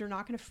fans are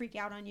not going to freak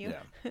out on you.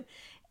 Yeah.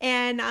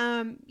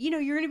 And,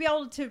 you're going to be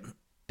able to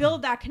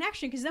build that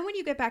connection because then when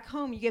you get back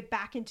home, you get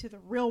back into the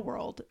real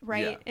world.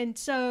 Right. Yeah. And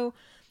so,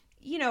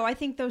 I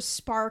think those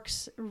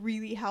sparks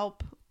really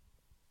help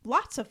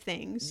lots of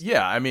things.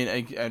 Yeah,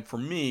 and for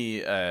me,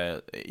 since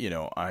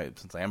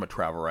I am a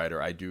travel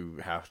writer, I do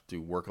have to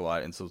work a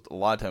lot, and so a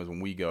lot of times when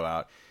we go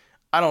out,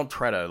 I don't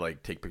try to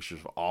like take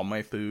pictures of all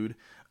my food,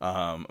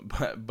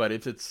 but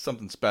if it's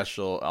something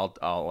special,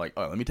 I'll like,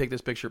 oh, let me take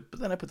this picture, but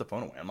then I put the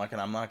phone away. I'm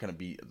not gonna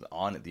be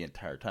on it the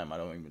entire time. I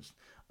don't even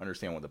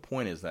understand what the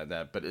point is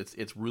but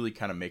it's really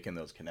kind of making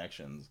those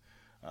connections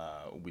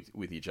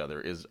with each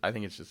other I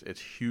think it's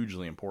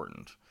hugely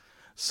important.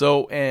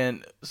 So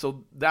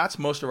that's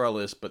most of our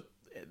list, but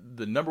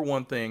the number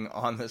one thing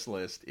on this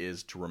list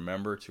is to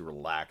remember to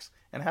relax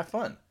and have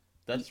fun.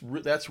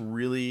 That's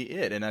really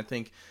it. And I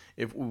think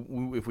if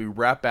we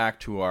wrap back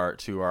to our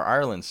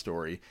Ireland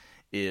story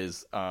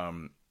is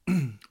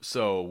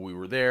so we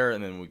were there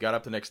and then we got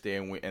up the next day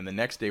and the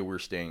next day we were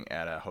staying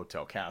at a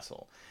hotel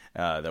castle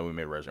that we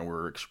made reservation. We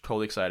were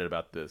totally excited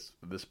about this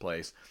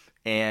place,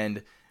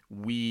 and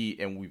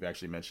we've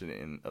actually mentioned it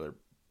in other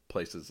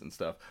places and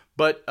stuff,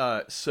 but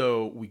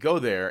so we go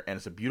there and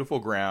it's a beautiful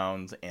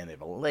grounds and they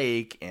have a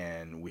lake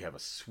and we have a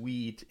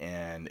suite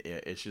and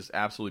it's just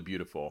absolutely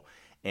beautiful.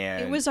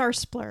 And it was our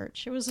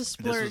splurge. It was a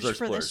splurge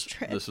for this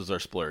trip. This was our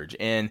splurge,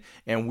 and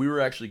we were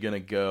actually going to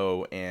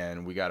go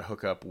and we got to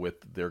hook up with.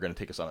 They're going to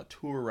take us on a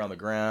tour around the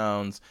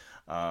grounds.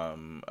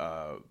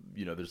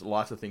 There's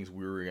lots of things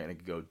we were going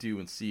to go do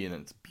and see, and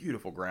it's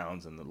beautiful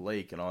grounds and the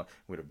lake and all.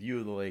 We had a view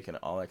of the lake and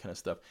all that kind of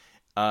stuff.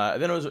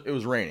 Then it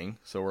was raining,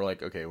 so we're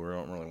like, okay, we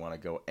don't really want to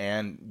go.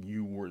 And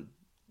you were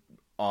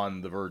on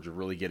the verge of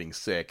really getting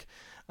sick.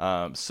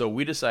 So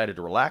we decided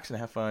to relax and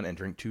have fun and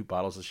drink 2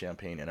 bottles of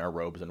champagne in our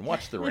robes and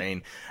watch the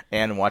rain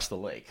and watch the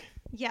lake.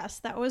 Yes,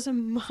 that was a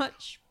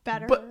much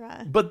better.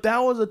 But that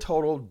was a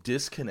total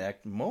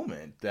disconnect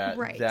moment that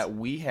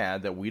we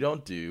had that we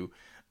don't do.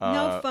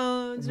 No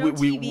phones, no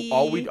TV.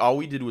 All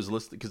we did was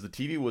listen because the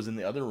TV was in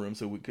the other room,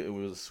 so it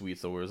was a suite,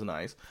 so it was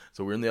nice.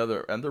 So we were in the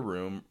other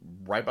room,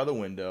 right by the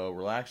window,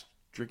 relaxed,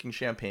 drinking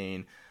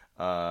champagne.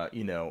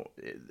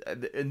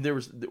 And there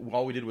was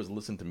all we did was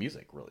listen to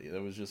music. Really,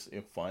 it was just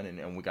fun,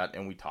 and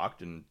we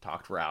talked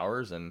for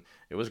hours, and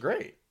it was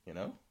great.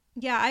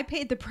 Yeah, I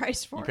paid the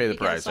price for it. You paid the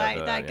price.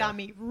 That got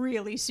me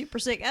really super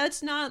sick.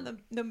 That's not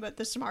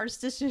the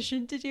smartest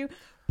decision to do.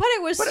 But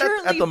it was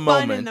certainly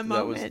fun in the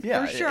moment.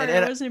 For sure,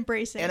 I was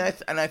embracing. And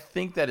I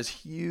think that is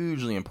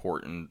hugely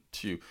important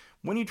to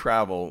when you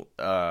travel.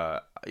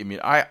 I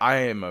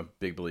am a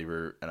big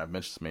believer, and I've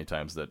mentioned this many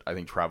times that I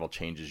think travel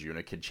changes you, and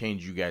it can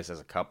change you guys as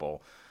a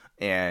couple.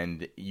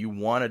 and you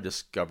want to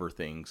discover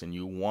things, and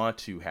you want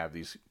to have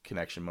these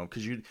connection moments,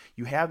 because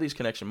you have these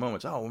connection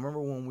moments. Oh, remember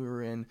when we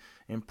were in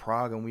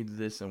Prague and we did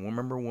this, and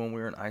remember when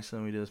we were in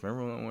Iceland and we did this,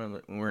 remember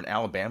when we were in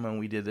Alabama and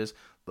we did this.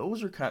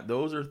 Those are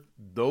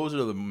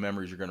the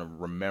memories you're going to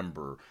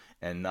remember,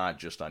 and not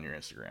just on your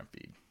Instagram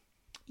feed.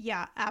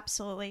 Yeah,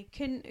 absolutely.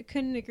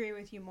 Couldn't agree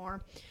with you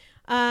more.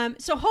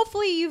 So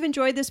hopefully you've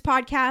enjoyed this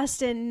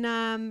podcast,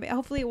 and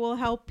hopefully it will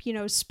help,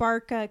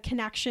 spark a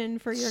connection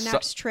for your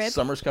next trip.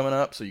 Summer's coming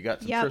up, so you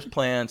got some trips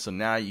planned. So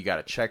now you got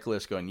a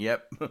checklist going,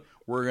 yep,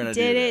 we're going to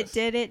do this.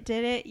 Did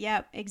it.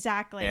 Yep,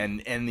 exactly.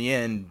 And in the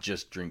end,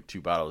 just drink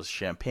 2 bottles of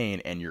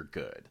champagne and you're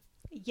good.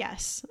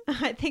 Yes,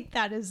 I think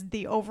that is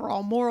the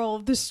overall moral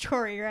of the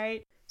story,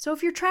 right? So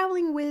if you're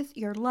traveling with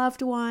your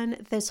loved one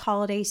this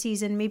holiday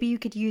season, maybe you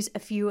could use a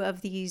few of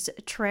these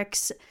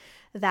tricks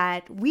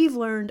that we've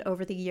learned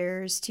over the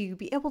years to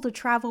be able to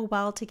travel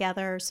well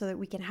together so that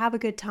we can have a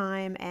good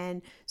time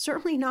and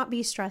certainly not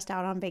be stressed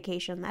out on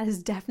vacation. That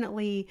is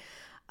definitely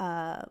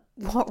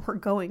what we're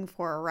going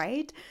for,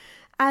 right?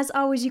 As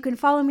always, you can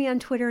follow me on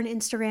Twitter and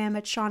Instagram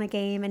at Shauna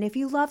Game. And if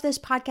you love this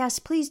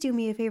podcast, please do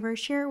me a favor,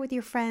 share it with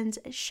your friends,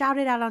 shout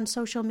it out on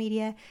social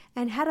media,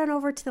 and head on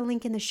over to the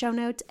link in the show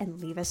notes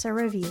and leave us a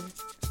review.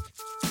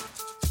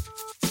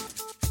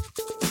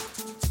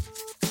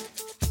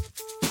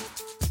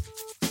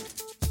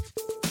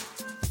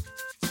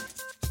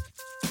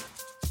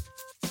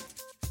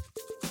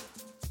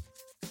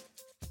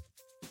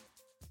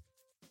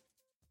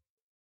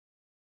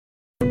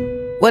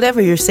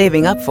 Whatever you're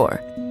saving up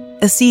for,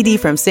 a CD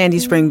from Sandy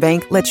Spring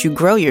Bank lets you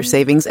grow your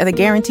savings at a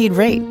guaranteed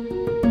rate.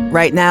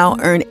 Right now,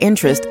 earn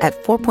interest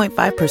at 4.5%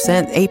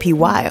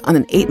 APY on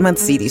an 8-month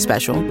CD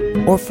special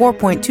or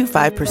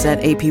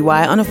 4.25%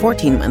 APY on a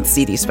 14-month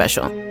CD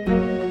special.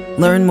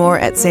 Learn more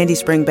at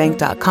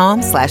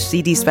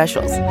sandyspringbank.com/CD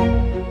specials.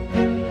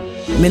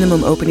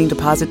 Minimum opening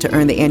deposit to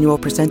earn the annual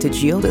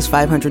percentage yield is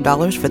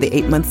 $500 for the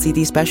 8-month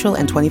CD special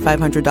and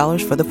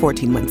 $2,500 for the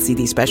 14-month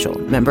CD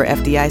special. Member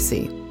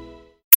FDIC.